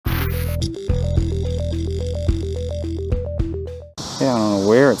Okay, I don't know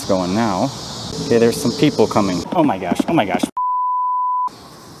where it's going now. Okay, there's some people coming. Oh my gosh, oh my gosh.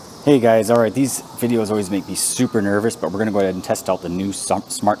 Hey guys, alright, these videos always make me super nervous, but we're going to go ahead and test out the new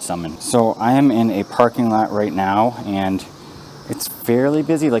Smart Summon. So I am in a parking lot right now, and it's fairly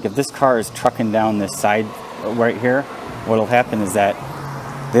busy. Like if this car is trucking down this side right here, what'll happen is that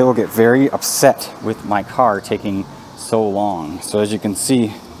they will get very upset with my car taking so long. So as you can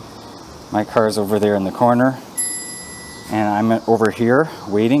see, my car is over there in the corner, and I'm over here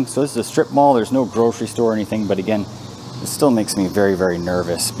waiting. So this is a strip mall, there's no grocery store or anything, but again, it still makes me very, very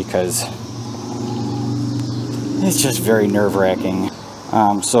nervous because it's just very nerve-wracking.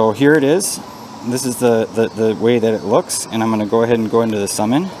 So here it is. This is the way that it looks, and I'm going to go ahead and go into the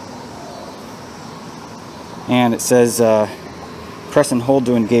summon. And it says press and hold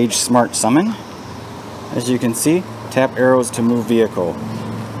to engage Smart Summon. As you can see, tap arrows to move vehicle.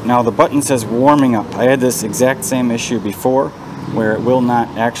 Now the button says warming up. I had this exact same issue before where it will not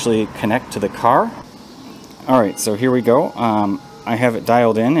actually connect to the car. Alright, so here we go. I have it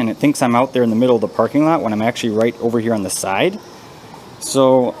dialed in, and it thinks I'm out there in the middle of the parking lot when I'm actually right over here on the side.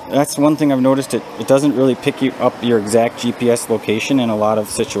 So that's one thing I've noticed. It doesn't really pick you up your exact GPS location in a lot of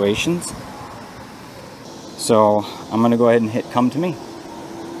situations. So I'm going to go ahead and hit come to me.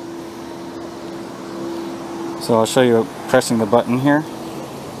 So I'll show you pressing the button here.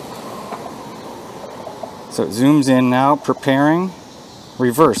 So it zooms in now, preparing.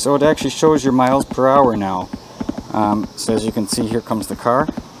 Reverse, so it actually shows your miles per hour now. So as you can see, here comes the car.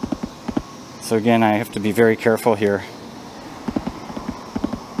 So again, I have to be very careful here.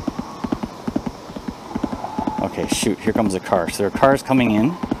 Okay, shoot, here comes the car. So there are cars coming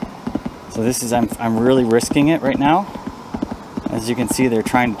in. So this is, I'm really risking it right now. As you can see, they're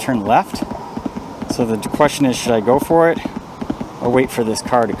trying to turn left. So the question is, should I go for it or wait for this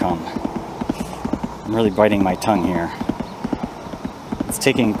car to come? I'm really biting my tongue here. It's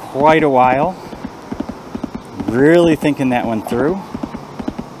taking quite a while, really thinking that one through,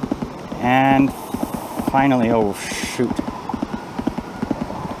 and finally, oh shoot.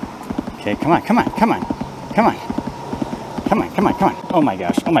 Okay, come on, come on, come on, come on, come on, come on, come on. Oh my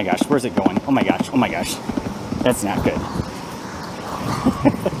gosh, where's it going? Oh my gosh, that's not good.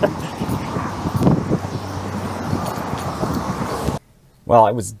 Well,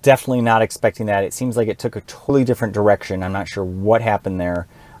 I was definitely not expecting that. It seems like it took a totally different direction. I'm not sure what happened there.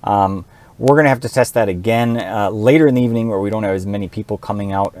 We're going to have to test that again later in the evening where we don't have as many people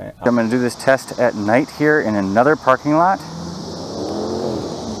coming out. I'm going to do this test at night here in another parking lot.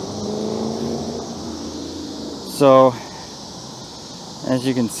 So, as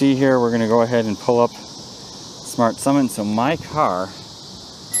you can see here, we're going to go ahead and pull up Smart Summon. So my car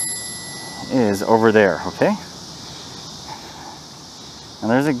is over there, okay? Now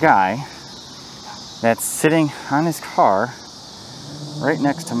there's a guy that's sitting on his car right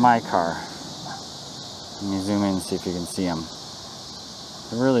next to my car. Let me zoom in and see if you can see him.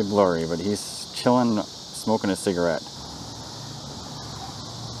 It's really blurry, but he's chilling, smoking a cigarette.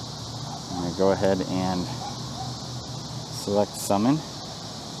 I'm going to go ahead and select Summon.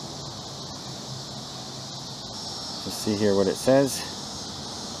 Just see here what it says.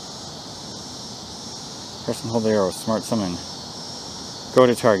 Press and hold the arrow, Smart Summon. Go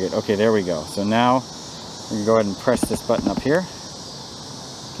to target. Okay, there we go. So now we can go ahead and press this button up here.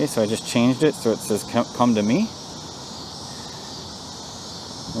 Okay, so I just changed it so it says come to me.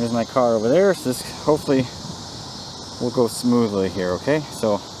 There's my car over there. So this hopefully will go smoothly here, okay?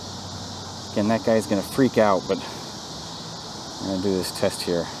 So again, that guy's gonna freak out, but I'm gonna do this test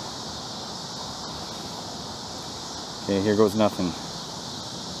here. Okay, here goes nothing.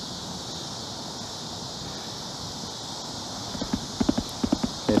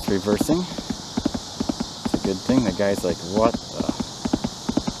 It's reversing. It's a good thing. The guy's like, what the?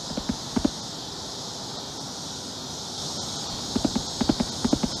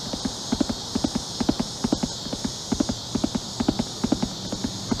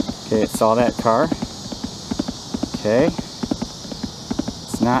 Okay, it saw that car. Okay.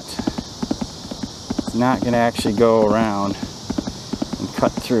 It's not going to actually go around and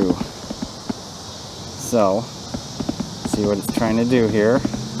cut through. So, let's see what it's trying to do here.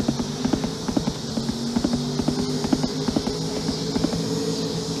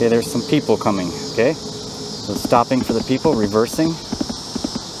 Okay, there's some people coming, okay? So stopping for the people, reversing.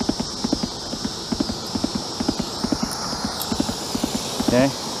 Okay,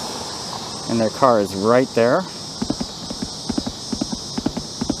 and their car is right there.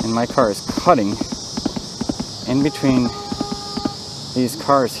 And my car is cutting in between these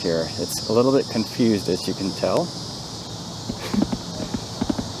cars here. It's a little bit confused, as you can tell.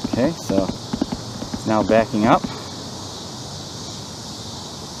 Okay, so it's now backing up.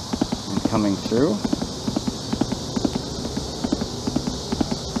 coming through.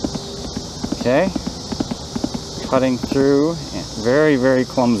 Okay, cutting through very, very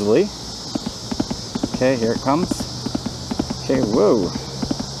clumsily. Okay, here it comes. Okay, whoa.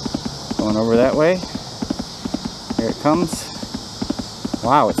 Going over that way. Here it comes.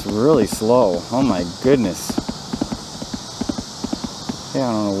 Wow, it's really slow. Oh my goodness. Okay,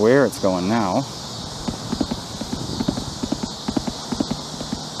 I don't know where it's going now.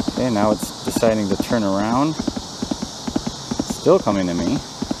 Okay, now it's deciding to turn around. It's still coming to me.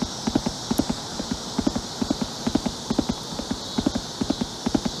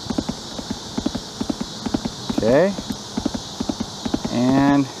 Okay,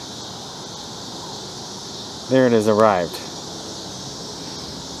 and there it is, arrived.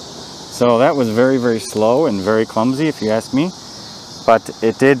 So that was very, very slow and very clumsy, if you ask me, but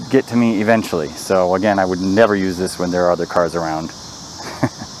it did get to me eventually. So again, I would never use this when there are other cars around.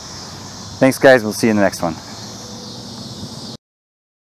 Thanks guys, we'll see you in the next one.